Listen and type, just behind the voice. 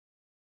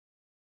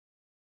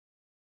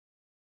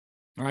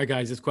All right,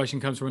 guys, this question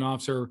comes from an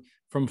officer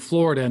from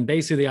Florida. And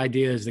basically the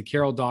idea is the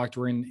Carroll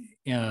Doctrine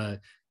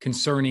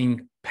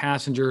concerning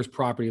passengers'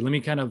 property. Let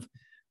me kind of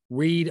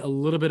read a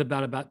little bit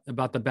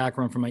about the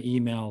background from my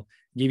email,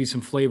 give you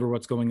some flavor of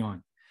what's going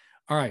on.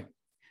 All right.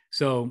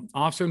 So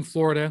officer in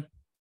Florida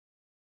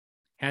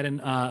had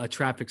a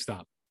traffic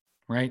stop,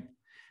 right,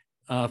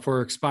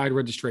 for expired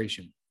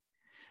registration.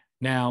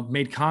 Now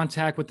made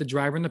contact with the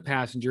driver and the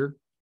passenger,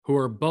 who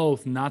are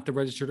both not the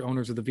registered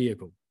owners of the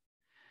vehicle.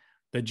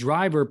 The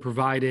driver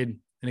provided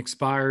an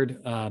expired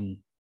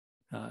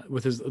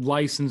with his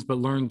license, but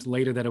learned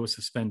later that it was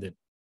suspended.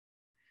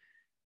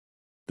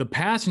 The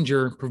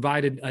passenger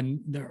provided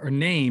a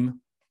name,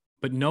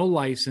 but no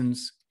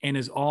license, and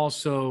is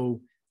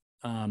also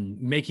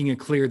making it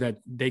clear that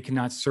they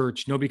cannot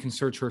search, nobody can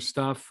search her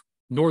stuff,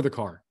 nor the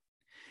car.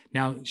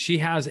 Now, she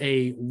has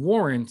a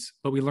warrant,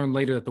 but we learned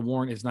later that the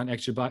warrant is not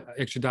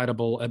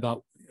extraditable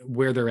about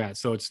where they're at.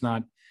 So it's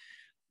not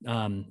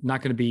going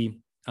to be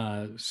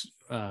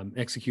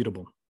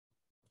executable.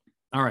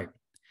 All right.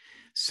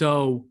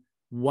 So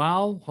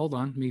hold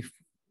on,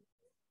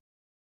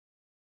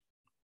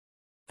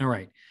 all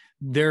right.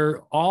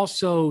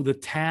 The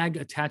tag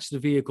attached to the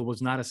vehicle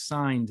was not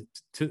assigned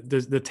to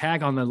the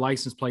tag on the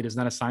license plate is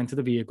not assigned to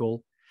the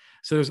vehicle.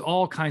 So there's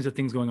all kinds of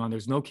things going on.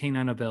 There's no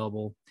canine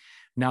available.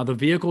 Now the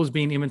vehicle is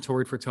being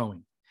inventoried for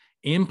towing.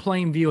 In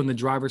plain view on the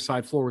driver's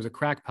side floor was a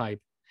crack pipe.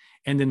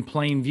 And in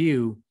plain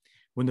view,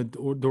 when the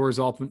door is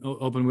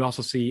open, we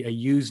also see a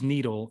used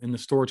needle in the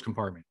storage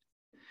compartment.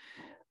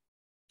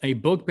 A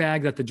book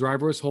bag that the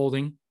driver was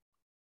holding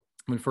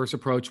when first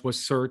approached was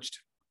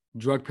searched.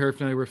 Drug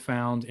paraphernalia were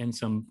found and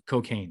some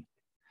cocaine.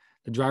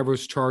 The driver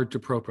was charged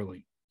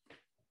appropriately.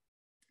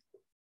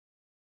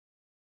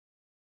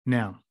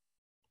 Now,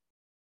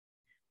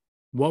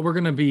 what we're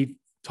going to be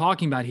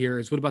talking about here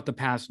is what about the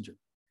passenger,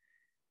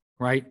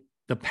 right?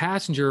 The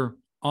passenger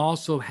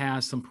also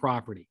has some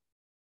property.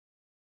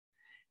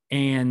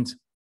 And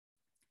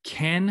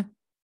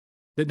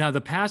now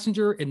the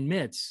passenger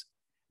admits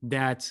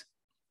that,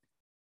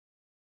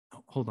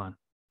 hold on,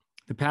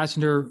 the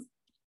passenger,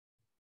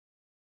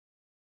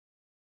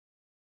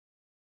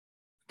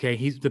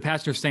 the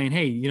passenger saying,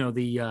 hey,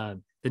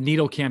 the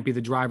needle can't be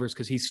the driver's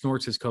because he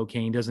snorts his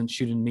cocaine, doesn't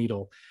shoot a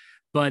needle.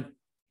 But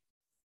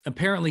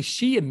apparently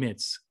she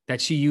admits that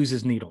she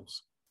uses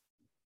needles,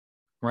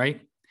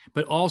 right?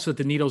 But also that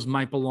the needles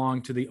might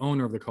belong to the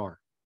owner of the car.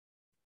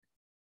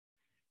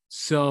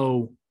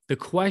 So the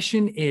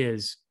question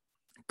is,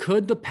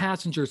 could the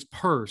passenger's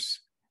purse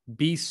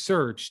be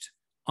searched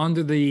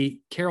under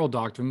the Carroll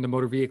Doctrine, the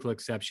motor vehicle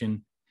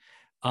exception,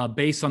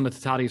 based on the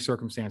totality of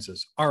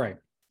circumstances? All right.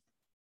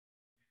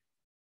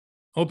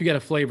 Hope you got a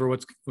flavor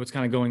what's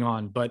kind of going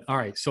on. But all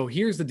right, so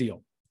here's the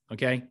deal.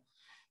 Okay.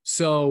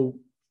 So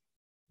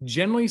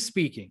generally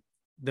speaking,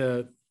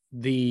 the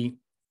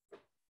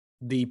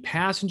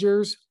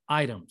passenger's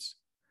items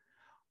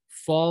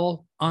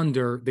fall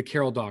under the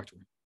Carroll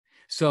Doctrine.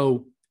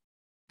 So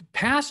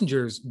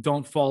passengers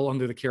don't fall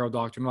under the Carroll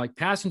Doctrine. Like,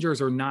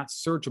 passengers are not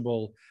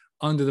searchable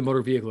under the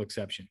motor vehicle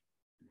exception.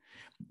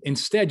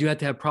 Instead, you have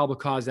to have probable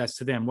cause as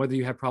to them. Whether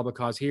you have probable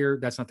cause here,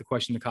 that's not the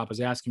question the cop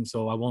is asking,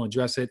 so I won't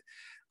address it.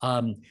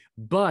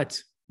 But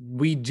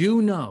we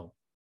do know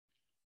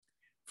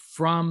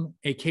from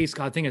a case,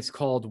 I think it's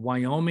called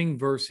Wyoming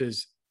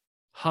versus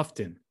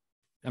Houghton.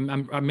 I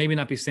maybe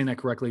not be saying that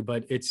correctly,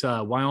 but it's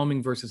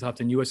Wyoming versus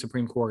Houghton, U.S.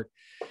 Supreme Court.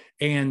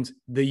 And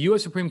the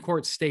U.S. Supreme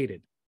Court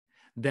stated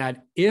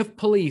that if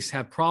police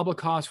have probable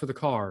cause for the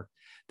car,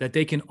 that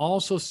they can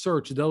also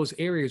search those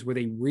areas where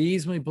they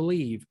reasonably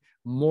believe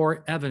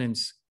more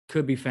evidence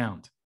could be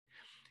found.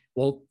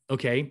 Well,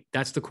 okay,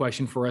 that's the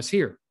question for us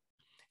here.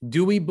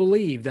 Do we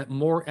believe that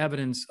more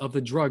evidence of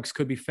the drugs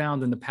could be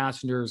found in the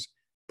passenger's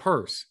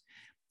purse?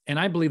 And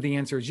I believe the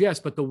answer is yes,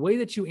 but the way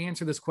that you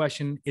answer this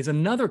question is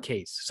another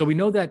case. So we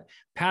know that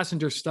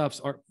passenger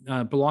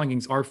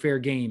belongings are fair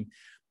game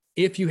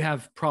if you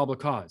have probable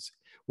cause.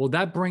 Well,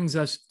 that brings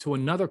us to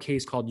another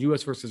case called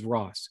U.S. versus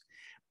Ross.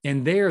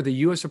 And there, the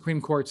U.S. Supreme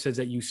Court says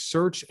that you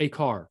search a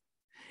car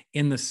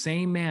in the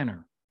same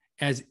manner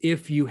as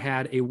if you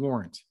had a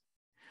warrant.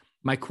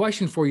 My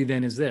question for you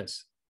then is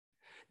this.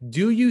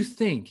 Do you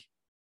think,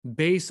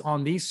 based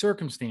on these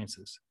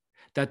circumstances,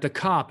 that the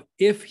cop,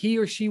 if he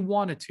or she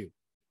wanted to,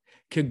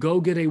 could go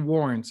get a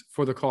warrant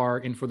for the car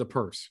and for the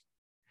purse?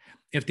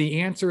 If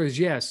the answer is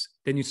yes,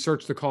 then you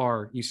search the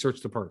car, you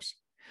search the purse.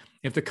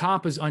 If the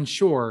cop is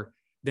unsure,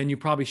 then you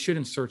probably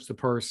shouldn't search the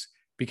purse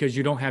because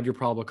you don't have your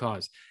probable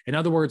cause. In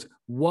other words,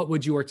 what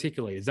would you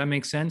articulate? Does that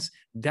make sense?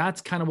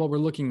 That's kind of what we're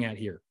looking at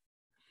here.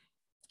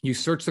 You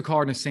search the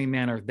car in the same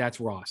manner. That's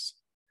Ross.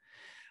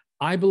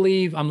 I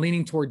believe, I'm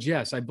leaning towards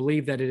yes. I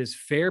believe that it is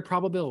fair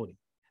probability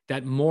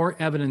that more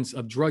evidence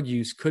of drug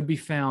use could be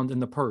found in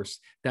the purse,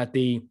 that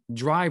the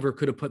driver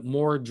could have put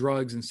more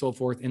drugs and so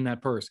forth in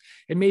that purse.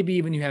 And maybe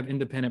even you have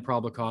independent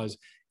probable cause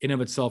in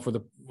of itself for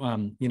the,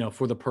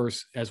 for the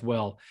purse as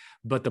well.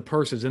 But the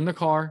purse is in the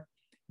car.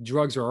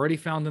 Drugs are already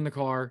found in the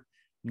car,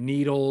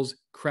 needles,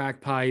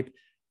 crack pipe,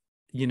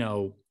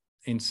 and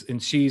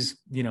she's,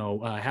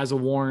 has a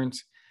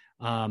warrant.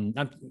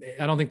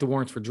 I don't think the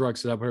warrant's for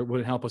drugs, so that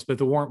wouldn't help us. But if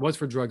the warrant was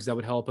for drugs, that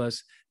would help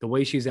us. The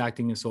way she's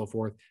acting and so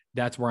forth.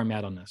 That's where I'm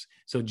at on this.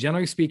 So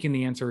generally speaking,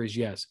 the answer is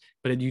yes.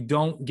 But you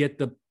don't get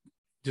the.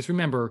 Just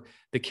remember,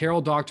 the Carroll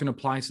Doctrine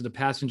applies to the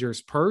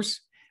passenger's purse,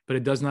 but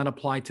it does not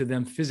apply to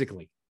them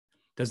physically.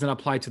 It does not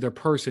apply to their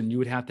person. You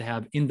would have to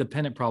have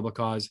independent probable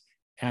cause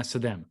as to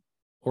them,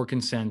 or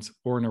consent,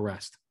 or an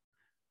arrest.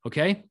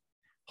 Okay?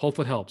 Hope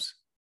it helps.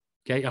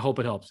 Okay? I hope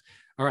it helps.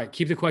 All right.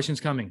 Keep the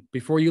questions coming.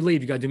 Before you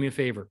leave, you got to do me a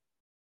favor.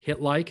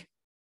 Hit like,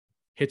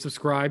 hit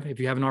subscribe if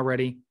you haven't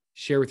already,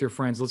 share with your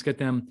friends. Let's get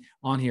them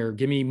on here.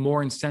 Give me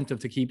more incentive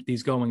to keep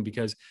these going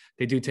because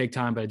they do take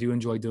time, but I do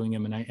enjoy doing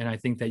them. And I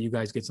think that you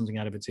guys get something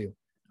out of it too.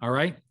 All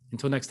right.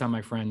 Until next time,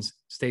 my friends,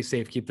 stay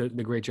safe. Keep the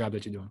great job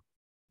that you're doing.